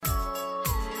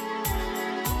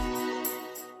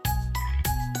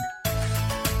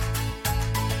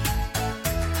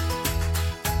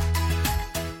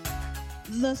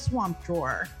the swamp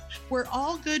drawer, where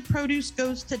all good produce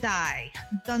goes to die.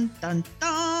 Dun, dun,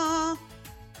 dun.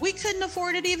 We couldn't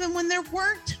afford it even when there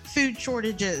weren't food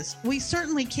shortages. We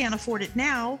certainly can't afford it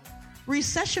now.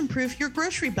 Recession-proof your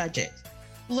grocery budget.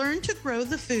 Learn to grow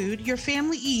the food your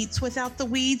family eats without the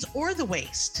weeds or the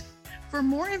waste. For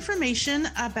more information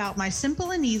about my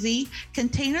simple and easy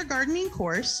container gardening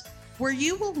course, where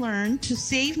you will learn to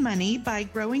save money by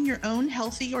growing your own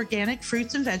healthy organic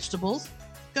fruits and vegetables,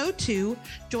 go to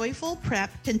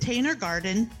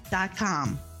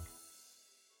joyfulprepcontainergarden.com.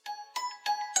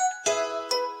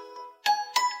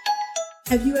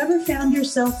 Have you ever found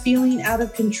yourself feeling out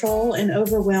of control and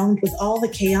overwhelmed with all the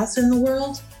chaos in the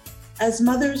world? As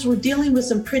mothers, we're dealing with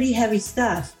some pretty heavy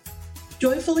stuff.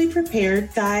 Joyfully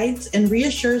Prepared guides and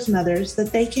reassures mothers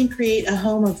that they can create a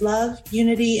home of love,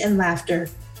 unity, and laughter,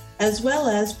 as well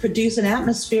as produce an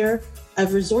atmosphere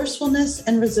of resourcefulness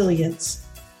and resilience.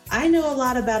 I know a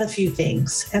lot about a few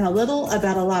things and a little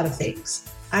about a lot of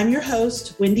things. I'm your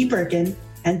host, Wendy Bergen,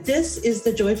 and this is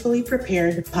the Joyfully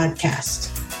Prepared podcast.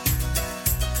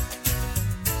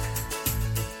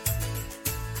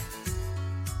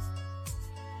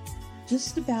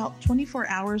 Just about 24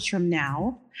 hours from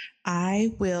now,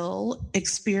 I will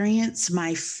experience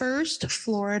my first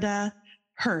Florida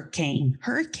hurricane,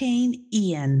 Hurricane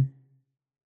Ian.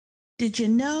 Did you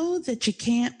know that you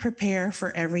can't prepare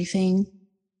for everything?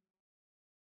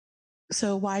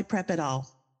 So why prep at all?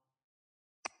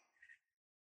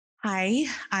 Hi,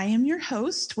 I am your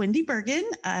host, Wendy Bergen,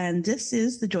 and this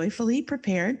is the Joyfully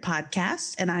Prepared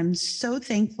podcast. And I'm so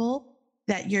thankful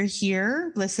that you're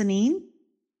here listening.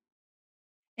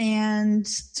 And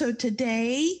so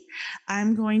today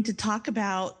I'm going to talk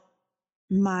about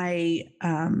my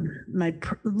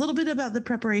little bit about the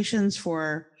preparations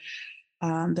for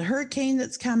the hurricane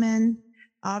that's coming.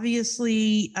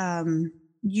 Obviously,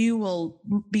 you will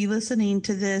be listening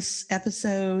to this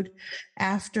episode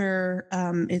after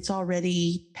it's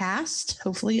already passed.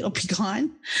 Hopefully it'll be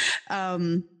gone.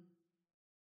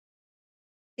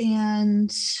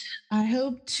 And I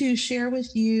hope to share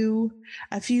with you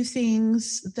a few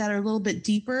things that are a little bit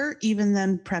deeper, even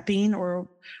than prepping or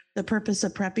the purpose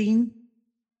of prepping.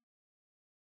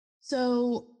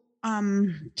 So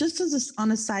just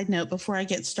on a side note, before I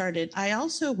get started, I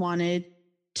also wanted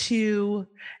to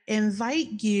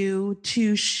invite you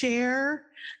to share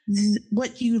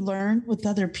what you learned with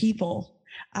other people.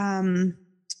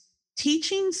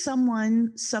 Teaching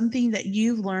someone something that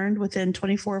you've learned within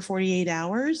 24 or 48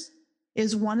 hours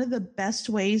is one of the best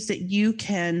ways that you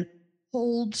can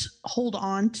hold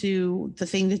on to the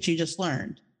thing that you just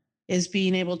learned, is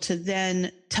being able to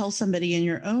then tell somebody in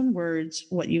your own words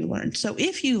what you learned. So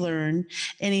if you learn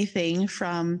anything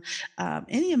from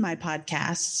any of my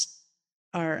podcasts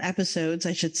or episodes,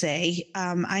 I should say,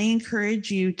 I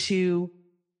encourage you to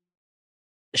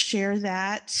share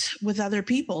that with other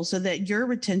people so that your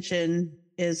retention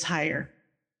is higher.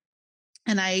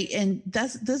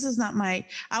 This is not I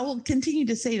will continue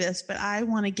to say this, but I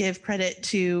want to give credit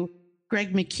to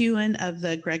Greg McKeown of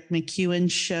the Greg McKeown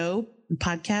Show,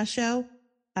 podcast show.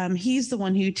 He's the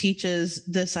one who teaches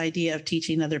this idea of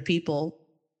teaching other people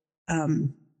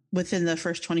within the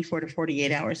first 24 to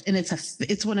 48 hours. And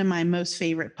it's one of my most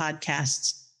favorite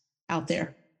podcasts out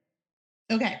there.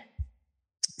 Okay.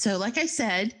 So like I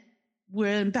said,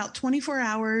 we're in about 24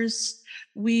 hours.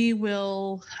 We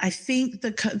will, I think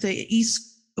the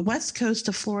west coast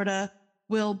of Florida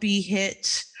will be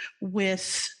hit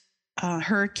with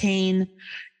Hurricane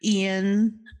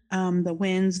Ian, the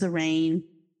winds, the rain.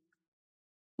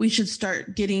 We should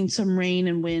start getting some rain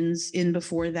and winds in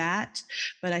before that.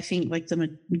 But I think like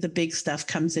the big stuff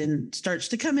starts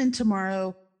to come in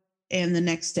tomorrow and the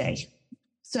next day.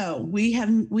 So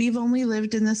we've only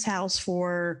lived in this house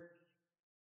for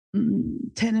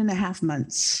 10 and a half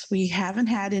months. We haven't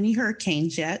had any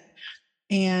hurricanes yet.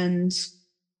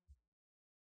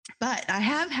 But I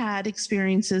have had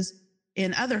experiences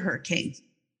in other hurricanes.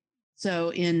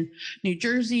 So in New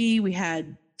Jersey, we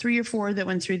had 3 or 4 that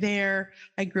went through there.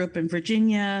 I grew up in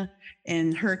Virginia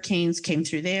and hurricanes came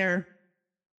through there.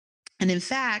 And in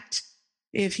fact,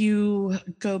 if you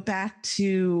go back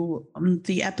to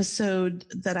the episode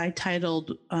that I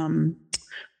titled A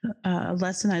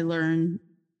Lesson I Learned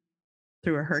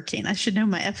Through a Hurricane, I should know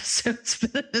my episodes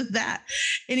better than that.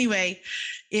 Anyway,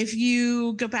 if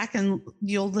you go back and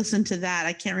you'll listen to that,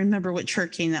 I can't remember which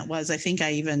hurricane that was. I think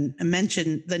I even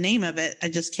mentioned the name of it. I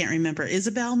just can't remember.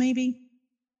 Isabel, maybe?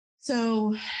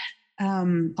 So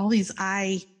all these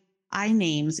I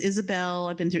names, Isabel,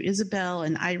 I've been through Isabel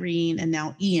and Irene and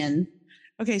now Ian.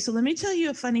 Okay, so let me tell you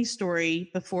a funny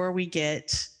story before we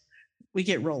get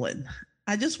rolling.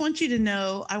 I just want you to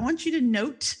know, I want you to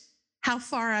note how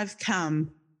far I've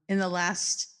come in the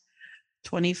last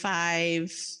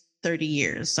 25, 30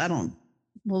 years.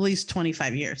 Well, at least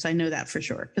 25 years. I know that for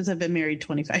sure because I've been married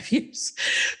 25 years.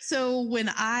 So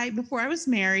before I was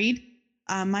married,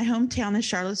 my hometown is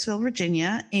Charlottesville,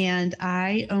 Virginia, and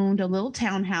I owned a little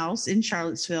townhouse in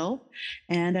Charlottesville,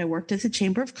 and I worked at the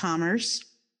Chamber of Commerce.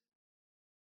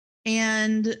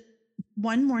 And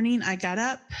one morning I got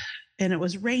up and it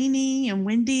was rainy and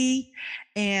windy,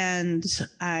 and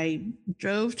I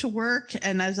drove to work.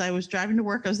 And as I was driving to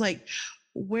work, I was like,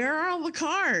 where are all the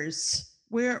cars?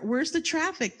 Where's the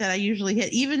traffic that I usually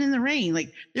hit, even in the rain?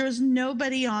 Like, there was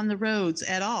nobody on the roads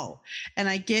at all. And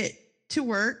I get to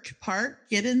work, park,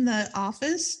 get in the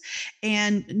office,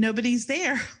 and nobody's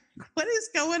there. What is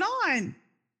going on?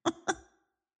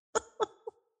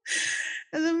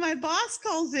 And then my boss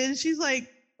calls in. She's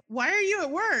like, why are you at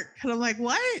work? And I'm like,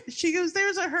 what? She goes,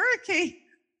 there's a hurricane.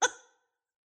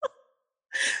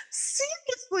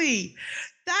 Seriously,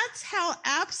 that's how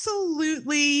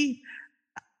absolutely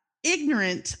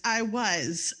ignorant I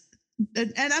was.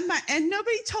 And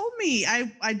nobody told me.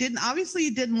 I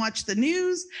didn't watch the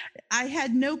news. I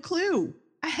had no clue.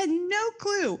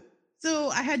 So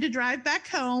I had to drive back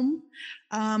home.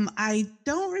 I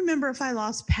don't remember if I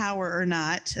lost power or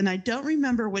not. And I don't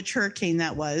remember which hurricane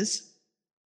that was.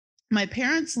 My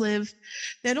parents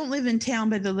they don't live in town,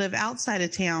 but they live outside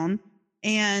of town,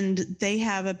 and they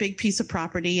have a big piece of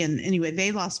property. And anyway,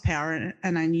 they lost power,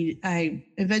 and I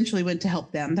eventually went to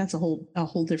help them. That's a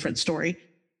whole different story.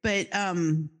 But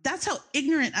that's how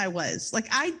ignorant I was. Like,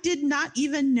 I did not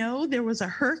even know there was a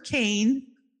hurricane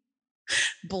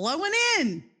blowing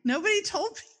in. Nobody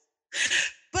told me.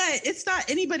 But it's not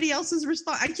anybody else's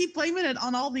response. I keep blaming it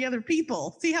on all the other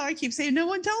people. See how I keep saying, no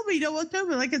one told me.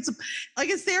 Like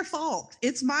it's their fault.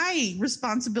 It's my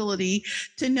responsibility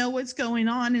to know what's going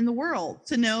on in the world,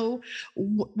 to know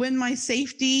when my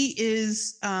safety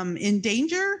is in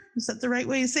danger. Is that the right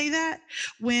way to say that?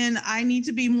 When I need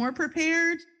to be more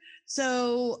prepared.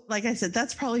 So, like I said,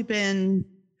 that's probably I've been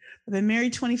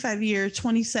married 25 years,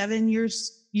 27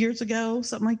 years ago,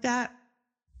 something like that.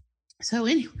 So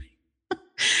anyway.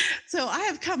 So I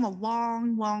have come a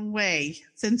long, long way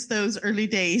since those early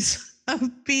days of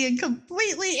being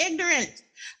completely ignorant.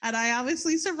 And I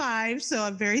obviously survived. So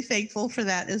I'm very thankful for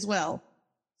that as well.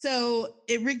 So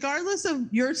regardless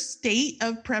of your state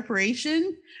of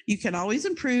preparation, you can always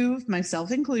improve, myself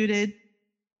included.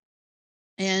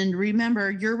 And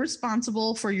remember, you're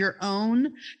responsible for your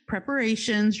own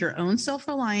preparations, your own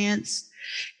self-reliance,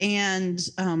 and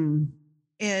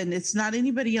it's not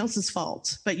anybody else's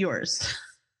fault but yours.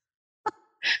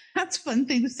 That's a fun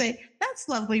thing to say. That's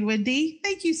lovely, Wendy.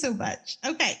 Thank you so much.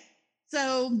 Okay,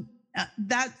 so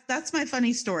that's my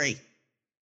funny story.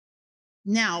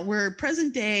 Now we're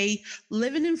present day,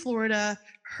 living in Florida,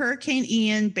 Hurricane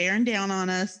Ian bearing down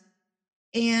on us.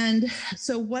 And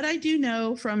so what I do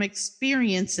know from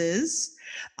experiences,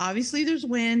 obviously there's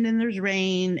wind and there's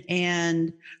rain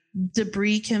and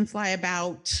debris can fly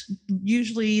about.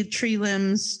 Usually tree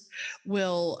limbs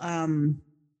will,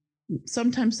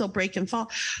 sometimes they'll break and fall.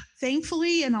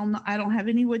 Thankfully, and I don't have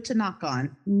any wood to knock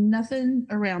on, nothing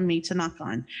around me to knock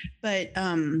on, but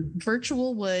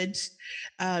virtual wood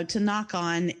to knock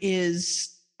on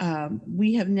is,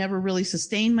 we have never really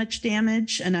sustained much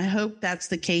damage. And I hope that's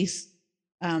the case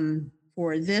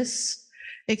for this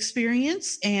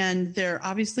experience. And there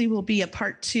obviously will be a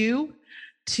part 2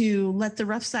 to let the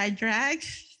rough side drag.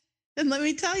 And let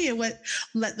me tell you what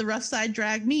let the rough side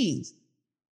drag means.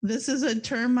 This is a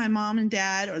term my mom and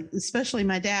dad, or especially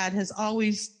my dad, has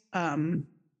always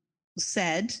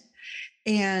said.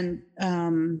 And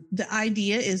the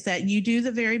idea is that you do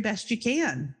the very best you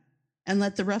can and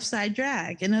let the rough side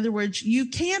drag. In other words, you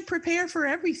can't prepare for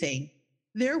everything.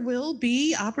 There will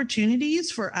be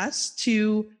opportunities for us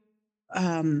to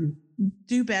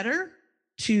do better,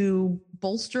 to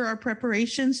bolster our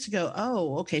preparations, to go,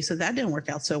 oh, okay, so that didn't work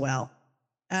out so well.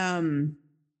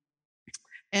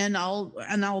 And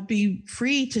I'll be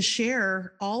free to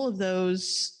share all of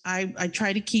those. I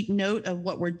try to keep note of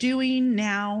what we're doing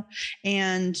now,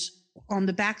 and on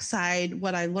the backside,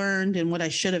 what I learned and what I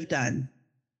should have done.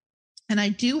 And I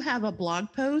do have a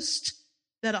blog post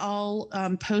that I'll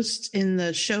post in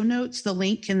the show notes, the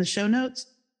link in the show notes.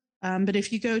 But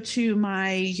if you go to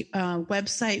my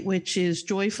website, which is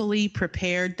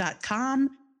joyfullyprepared.com,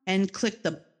 and click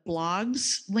the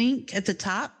blogs link at the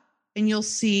top, and you'll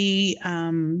see,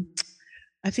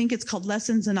 I think it's called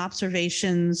Lessons and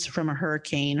Observations from a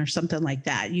Hurricane or something like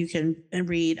that. You can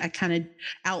read, I kind of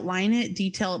outline it,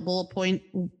 detail it, bullet point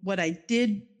what I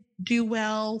did do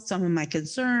well, some of my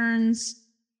concerns,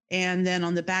 and then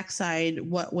on the backside,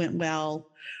 what went well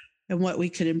and what we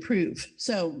could improve.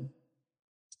 So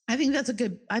I think that's a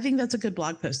good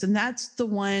blog post. And that's the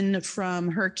one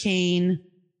from Hurricane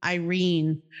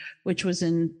Irene, which was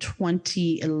in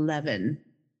 2011,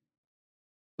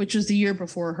 which was the year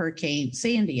before Hurricane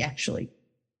Sandy, actually.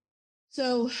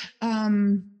 So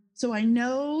I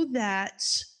know that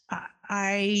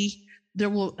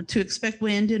to expect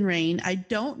wind and rain. I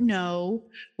don't know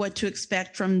what to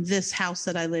expect from this house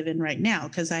that I live in right now,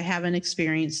 because I haven't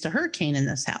experienced a hurricane in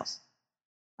this house.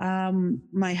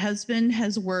 My husband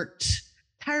has worked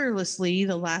tirelessly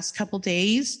the last couple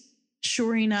days,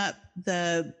 shoring up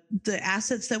the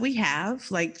assets that we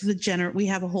have, like we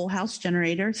have a whole house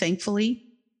generator, thankfully,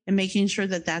 and making sure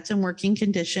that that's in working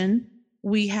condition.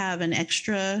 We have an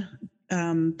extra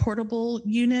portable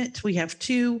unit. We have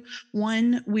two.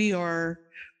 One we are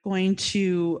going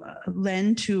to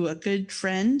lend to a good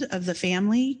friend of the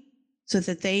family so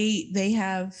that they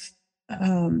have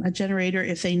a generator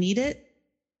if they need it.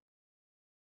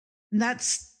 And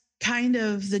that's kind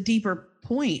of the deeper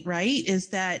point, right? Is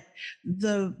that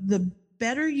the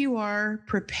better you are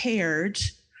prepared,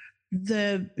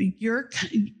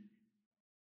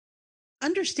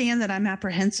 understand that I'm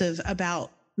apprehensive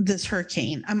about this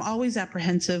hurricane. I'm always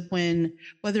apprehensive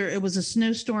whether it was a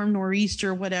snowstorm,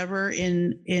 nor'easter, whatever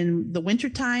in the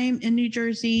wintertime in New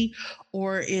Jersey,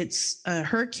 or it's a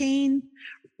hurricane,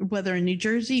 whether in New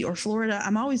Jersey or Florida,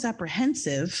 I'm always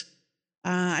apprehensive.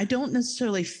 I don't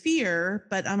necessarily fear,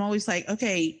 but I'm always like,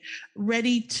 okay,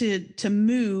 ready to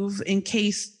move in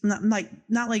case, not like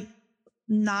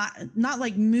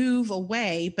move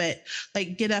away, but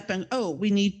like get up and,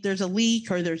 there's a leak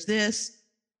or there's this,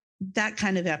 that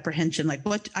kind of apprehension, like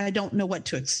what, I don't know what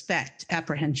to expect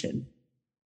apprehension.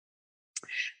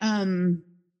 But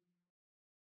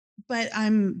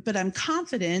I'm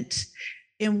confident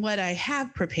in what I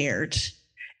have prepared,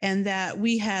 and that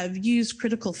we have used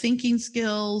critical thinking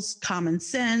skills, common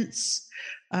sense,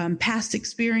 past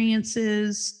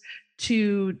experiences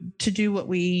to do what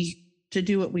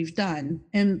we've done.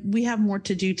 And we have more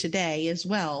to do today as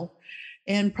well,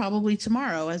 and probably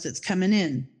tomorrow as it's coming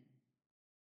in.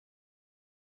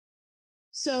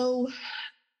 So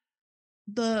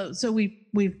Sam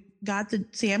got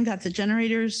the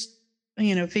generators,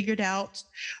 figured out.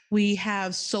 We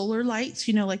have solar lights,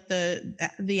 like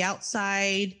the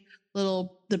outside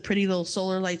the pretty little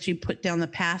solar lights you put down the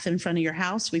path in front of your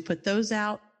house. We put those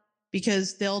out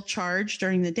because they'll charge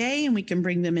during the day, and we can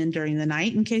bring them in during the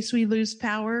night in case we lose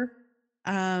power.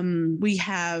 As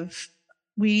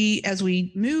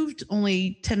we moved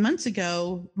only 11 months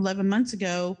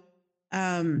ago,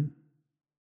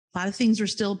 a lot of things were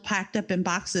still packed up in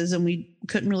boxes, and we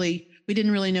didn't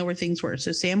really know where things were.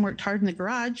 So Sam worked hard in the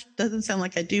garage. Doesn't sound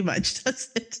like I do much, does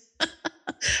it?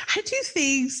 I do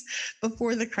things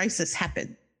before the crisis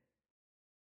happened.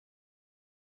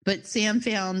 But Sam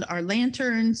found our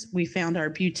lanterns. We found our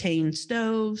butane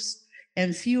stoves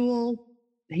and fuel.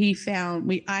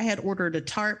 I had ordered a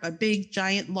tarp, a big,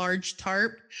 giant, large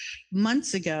tarp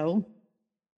months ago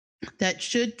that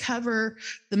should cover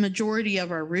the majority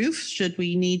of our roof should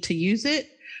we need to use it.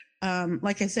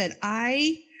 Like I said,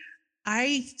 I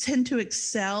tend to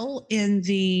excel in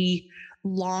the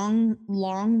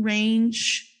long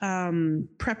range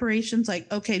preparations.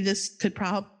 Like, okay, this could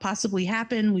possibly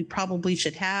happen. We probably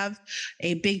should have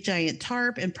a big giant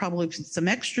tarp and probably some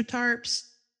extra tarps.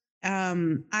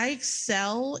 I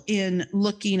excel in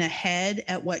looking ahead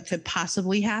at what could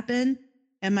possibly happen.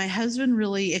 And my husband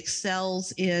really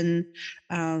excels in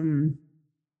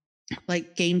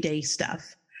like game day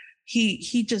stuff.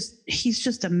 He's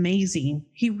just amazing.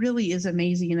 He really is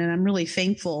amazing. And I'm really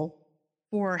thankful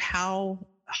for how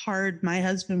hard my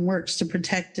husband works to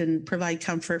protect and provide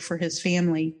comfort for his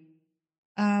family.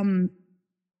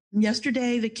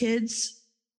 Yesterday, the kids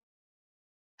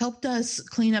helped us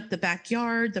clean up the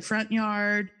backyard, the front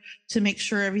yard, to make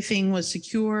sure everything was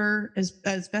secure as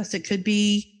best it could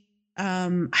be.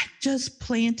 I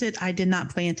did not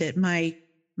plant it.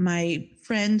 My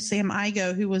friend, Sam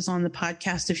Igo, who was on the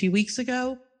podcast a few weeks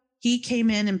ago, he came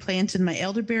in and planted my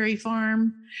elderberry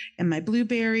farm and my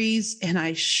blueberries. And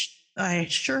I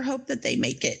sure hope that they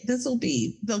make it.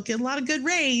 They'll get a lot of good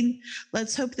rain.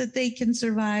 Let's hope that they can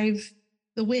survive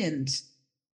the wind.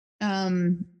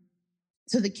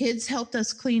 So the kids helped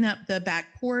us clean up the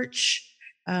back porch.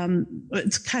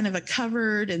 It's kind of a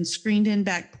covered and screened in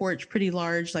back porch, pretty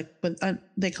large, like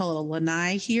they call it a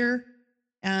lanai here.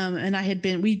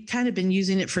 And we'd kind of been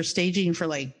using it for staging for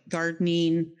like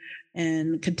gardening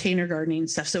and container gardening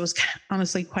stuff. So it was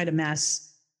honestly quite a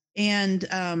mess. And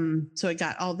so I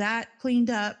got all that cleaned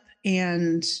up,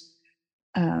 and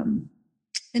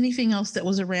anything else that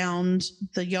was around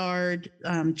the yard,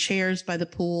 chairs by the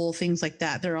pool, things like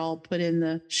that. They're all put in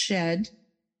the shed.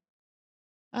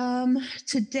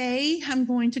 Today I'm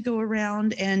going to go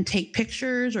around and take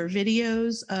pictures or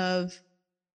videos of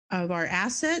our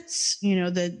assets,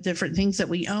 the different things that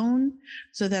we own,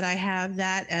 so that I have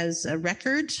that as a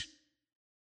record.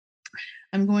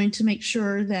 I'm going to make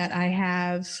sure that I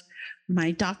have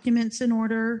my documents in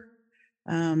order,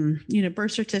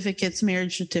 birth certificates,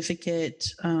 marriage certificate,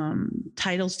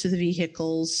 titles to the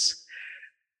vehicles.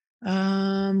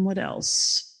 What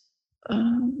else?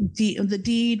 The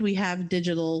deed, we have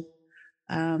digital.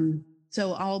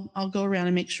 So I'll go around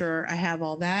and make sure I have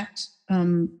all that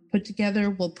put together.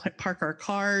 We'll park our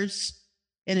cars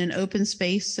in an open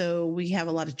space. So we have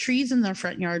a lot of trees in our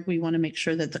front yard. We want to make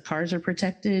sure that the cars are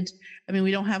protected. I mean,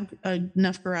 we don't have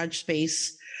enough garage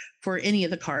space for any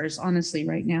of the cars, honestly,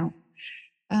 right now.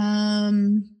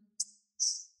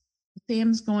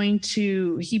 Sam's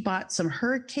he bought some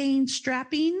hurricane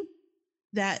strapping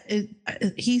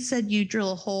he said you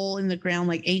drill a hole in the ground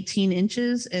like 18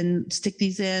 inches and stick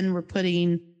these in. We're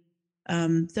putting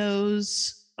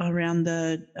those around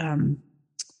the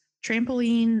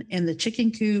trampoline and the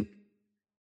chicken coop.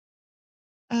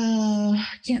 I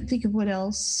can't think of what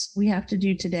else we have to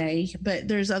do today, but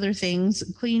there's other things.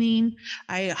 Cleaning.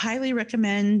 I highly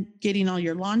recommend getting all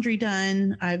your laundry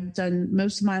done. I've done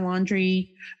most of my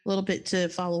laundry, a little bit to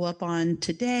follow up on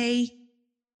today.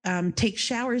 Take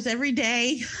showers every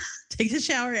day. Take a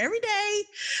shower every day,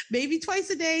 maybe twice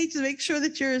a day, to make sure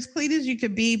that you're as clean as you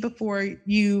could be before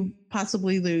you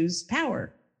possibly lose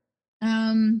power.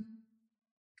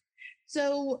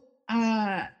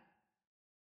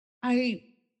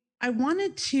 I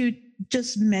wanted to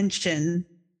just mention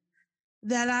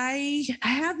that I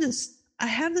have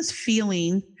this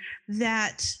feeling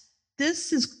that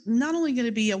this is not only going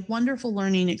to be a wonderful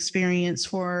learning experience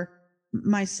for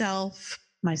myself,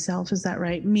 is that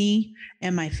right? Me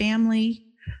and my family.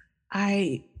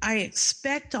 I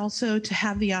expect also to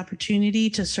have the opportunity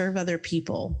to serve other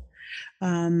people,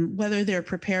 whether they're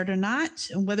prepared or not,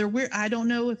 and I don't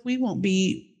know if we won't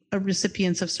be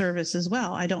recipients of service as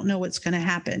well. I don't know what's going to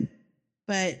happen,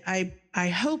 but I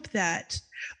hope that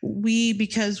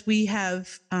because we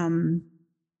have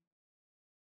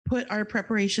put our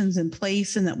preparations in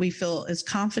place and that we feel as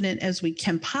confident as we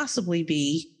can possibly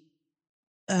be.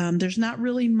 There's not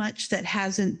really much that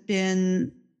hasn't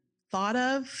been thought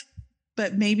of,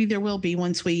 but maybe there will be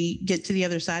once we get to the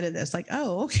other side of this. Like,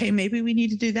 oh, okay, maybe we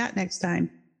need to do that next time.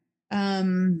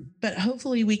 But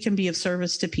hopefully we can be of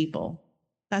service to people.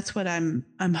 That's what I'm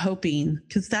hoping,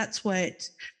 because that's what,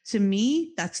 to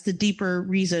me, that's the deeper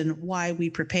reason why we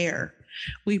prepare.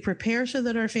 We prepare so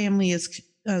that our family is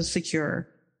secure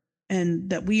and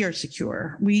that we are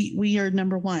secure. We are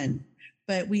number one,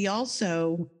 but we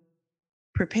also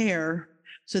prepare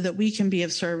so that we can be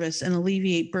of service and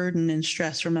alleviate burden and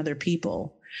stress from other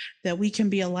people, that we can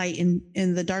be a light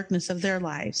in the darkness of their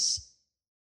lives.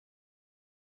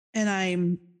 And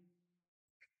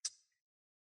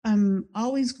I'm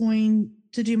always going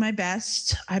to do my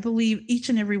best. I believe each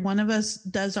and every one of us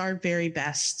does our very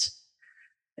best.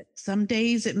 Some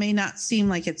days it may not seem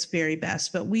like it's very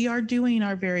best, but we are doing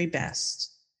our very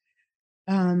best.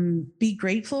 Be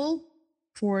grateful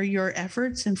for your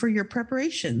efforts and for your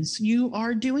preparations. You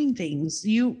are doing things.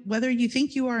 Whether you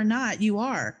think you are or not, you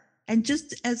are. And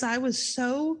just as I was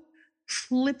so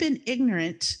flippin'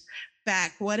 ignorant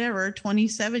back,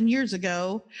 27 years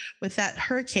ago with that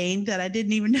hurricane that I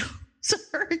didn't even know it was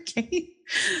a hurricane.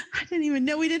 I didn't even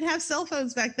know we didn't have cell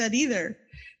phones back then either.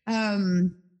 I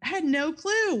had no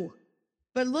clue.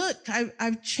 But look,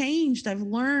 I've changed. I've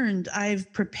learned.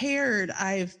 I've prepared.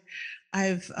 I've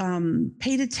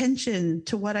paid attention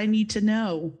to what I need to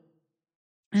know.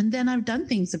 And then I've done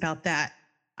things about that.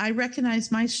 I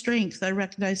recognize my strength. I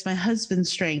recognize my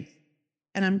husband's strength.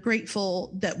 And I'm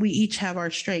grateful that we each have our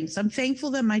strengths. I'm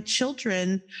thankful that my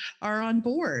children are on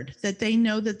board, that they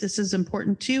know that this is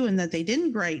important too, and that they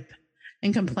didn't gripe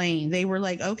and complain. They were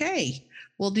like, okay,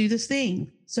 we'll do this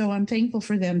thing. So I'm thankful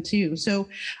for them too. So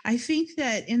I think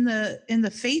that in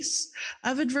the face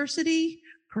of adversity,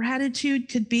 gratitude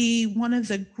could be one of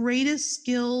the greatest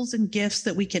skills and gifts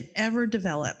that we could ever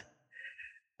develop.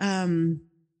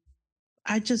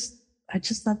 I just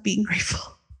love being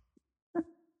grateful.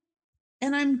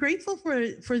 And I'm grateful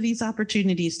for these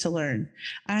opportunities to learn.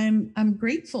 I'm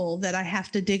grateful that I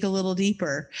have to dig a little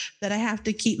deeper, that I have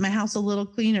to keep my house a little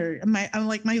cleaner. I'm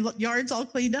like, my yard's all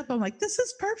cleaned up. I'm like, this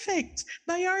is perfect.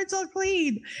 My yard's all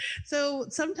clean. So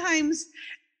sometimes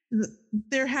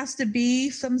there has to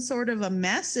be some sort of a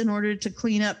mess in order to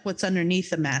clean up what's underneath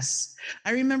the mess.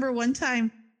 I remember one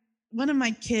time one of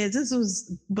my kids, this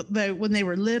was when they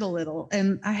were little,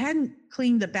 and I hadn't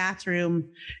cleaned the bathroom.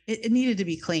 It needed to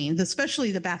be cleaned,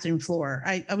 especially the bathroom floor.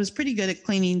 I was pretty good at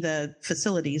cleaning the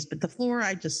facilities, but the floor,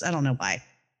 I don't know why.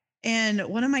 And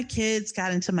one of my kids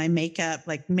got into my makeup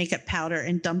powder,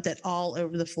 and dumped it all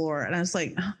over the floor. And I was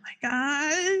like, oh my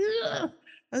God,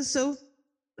 I was so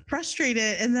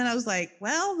frustrated. And then I was like,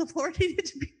 well, the floor needed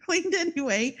to be cleaned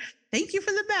anyway. Thank you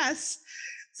for the mess.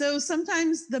 So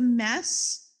sometimes the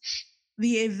mess,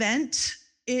 the event,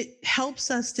 it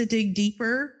helps us to dig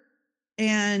deeper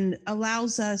and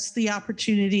allows us the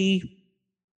opportunity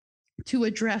to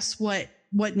address what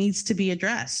needs to be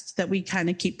addressed that we kind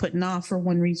of keep putting off for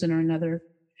one reason or another.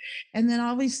 And then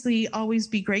obviously always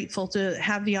be grateful to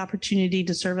have the opportunity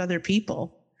to serve other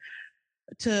people,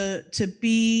 to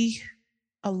be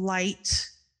a light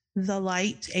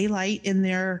in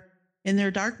their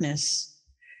darkness.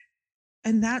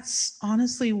 And that's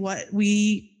honestly what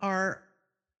we are.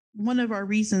 One of our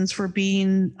reasons for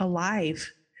being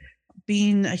alive,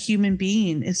 being a human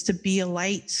being, is to be a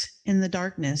light in the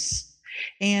darkness.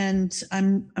 And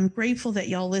I'm grateful that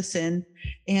y'all listen.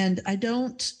 And when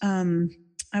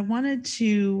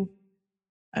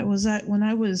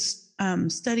I was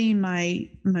studying my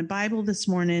Bible this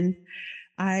morning,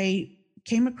 I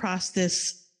came across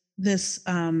this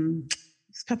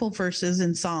couple verses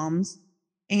in Psalms,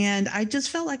 and I just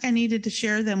felt like I needed to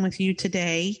share them with you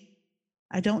today.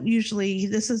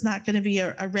 This is not going to be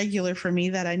a regular for me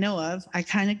that I know of. I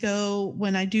kind of go,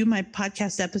 when I do my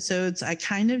podcast episodes, I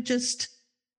kind of just,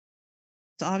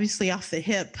 it's obviously off the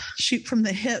hip, shoot from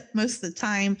the hip most of the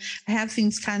time. I have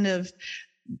things kind of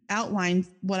outlined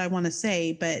what I want to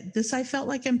say, but this, I felt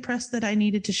like impressed that I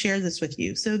needed to share this with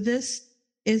you. So this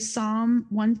is Psalm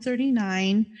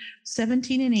 139,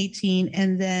 17 and 18,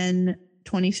 and then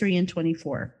 23 and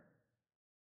 24.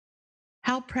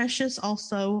 How precious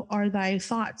also are thy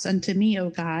thoughts unto me,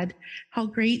 O God. How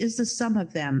great is the sum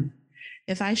of them.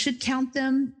 If I should count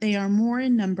them, they are more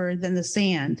in number than the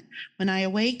sand. When I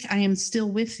awake, I am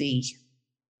still with thee.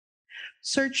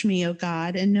 Search me, O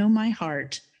God, and know my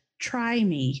heart. Try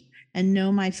me and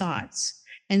know my thoughts,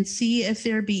 and see if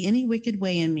there be any wicked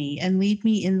way in me, and lead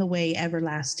me in the way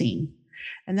everlasting.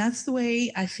 And that's the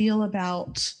way I feel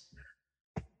about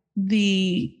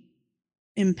the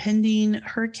impending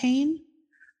hurricane,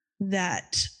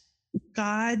 that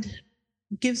God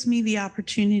gives me the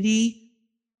opportunity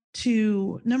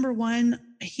to, number one,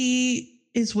 he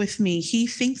is with me. He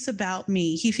thinks about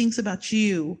me. He thinks about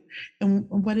you. And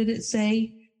what did it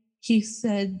say? He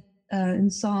said in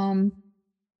Psalm,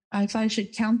 if I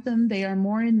should count them, they are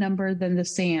more in number than the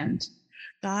sand.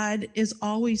 God is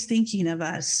always thinking of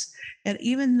us. And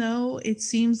even though it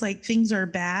seems like things are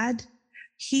bad,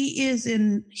 he is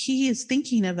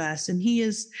thinking of us, and he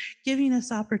is giving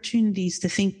us opportunities to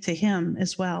think to him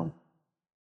as well.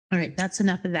 All right, that's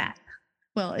enough of that.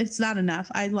 Well, it's not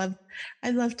enough. I love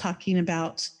talking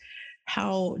about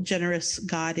how generous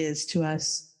God is to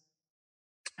us.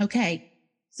 Okay,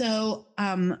 so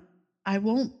I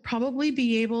won't probably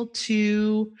be able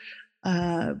to,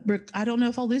 I don't know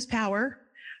if I'll lose power,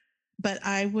 but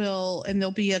I will, and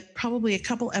there'll be probably a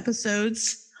couple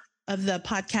episodes of the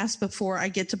podcast before I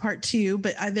get to part 2,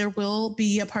 but there will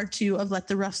be a part 2 of Let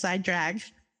the Rough Side Drag.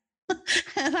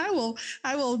 And I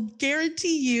will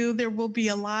guarantee you there will be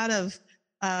a lot of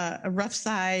a rough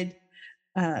side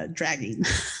dragging.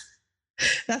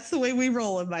 That's the way we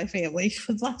roll in my family,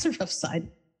 with lots of rough side.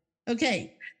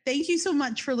 Okay. Thank you so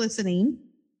much for listening.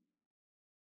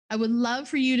 I would love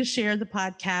for you to share the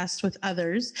podcast with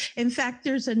others. In fact,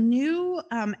 there's a new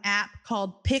app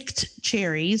called Picked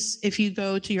Cherries. If you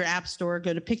go to your app store,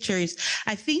 go to Picked Cherries.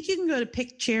 I think you can go to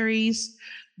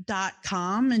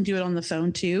pickcherries.com and do it on the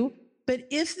phone too. But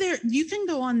you can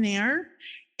go on there,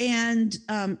 and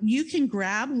you can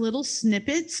grab little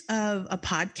snippets of a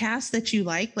podcast that you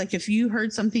like. Like if you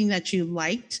heard something that you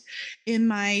liked in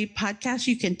my podcast,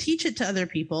 you can teach it to other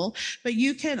people, but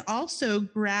you can also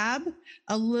grab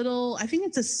a little, I think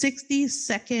it's a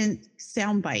 60-second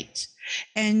soundbite,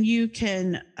 and you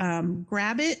can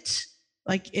grab it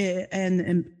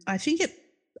and I think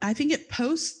it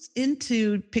posts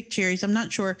into Picked Cherries. I'm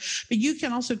not sure, but you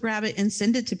can also grab it and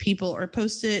send it to people or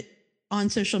post it on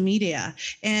social media.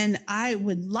 And I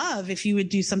would love if you would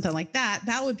do something like that.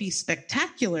 That would be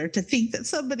spectacular, to think that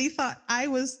somebody thought I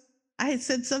had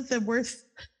said something worth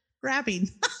grabbing.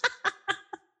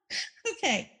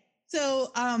 Okay.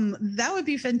 So that would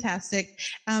be fantastic.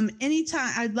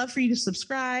 Anytime, I'd love for you to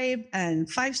subscribe and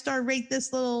 5-star rate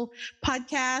this little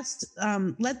podcast.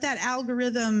 Let that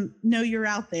algorithm know you're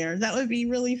out there. That would be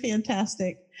really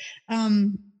fantastic.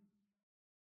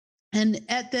 And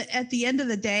at the end of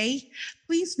the day,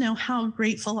 please know how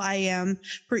grateful I am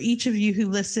for each of you who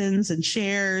listens and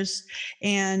shares.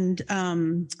 And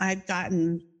I've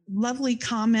gotten lovely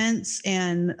comments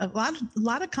and a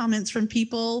lot of comments from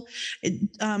people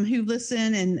who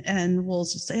listen and will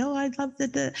just say, "Oh, I love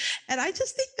that." And I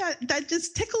just think that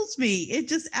just tickles me. It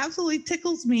just absolutely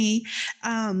tickles me.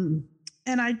 And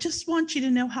I just want you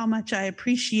to know how much I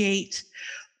appreciate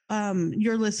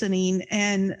your listening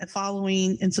and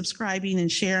following and subscribing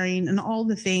and sharing and all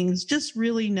the things. Just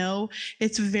really know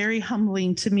it's very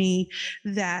humbling to me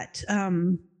that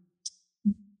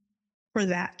for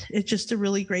that. It's just a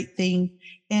really great thing.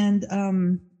 And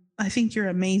I think you're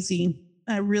amazing.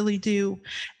 I really do.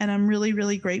 And I'm really,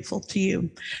 really grateful to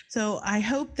you. So I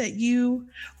hope that you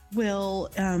will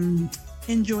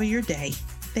enjoy your day.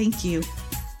 Thank you.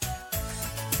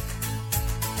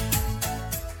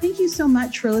 Thank you so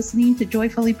much for listening to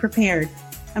Joyfully Prepared.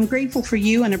 I'm grateful for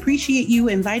you and appreciate you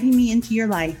inviting me into your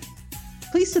life.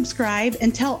 Please subscribe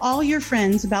and tell all your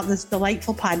friends about this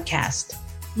delightful podcast.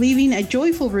 Leaving a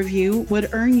joyful review would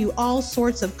earn you all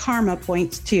sorts of karma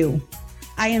points too.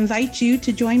 I invite you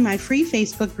to join my free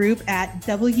Facebook group at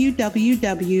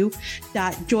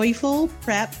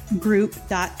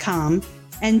www.joyfulprepgroup.com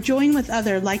and join with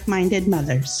other like-minded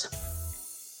mothers.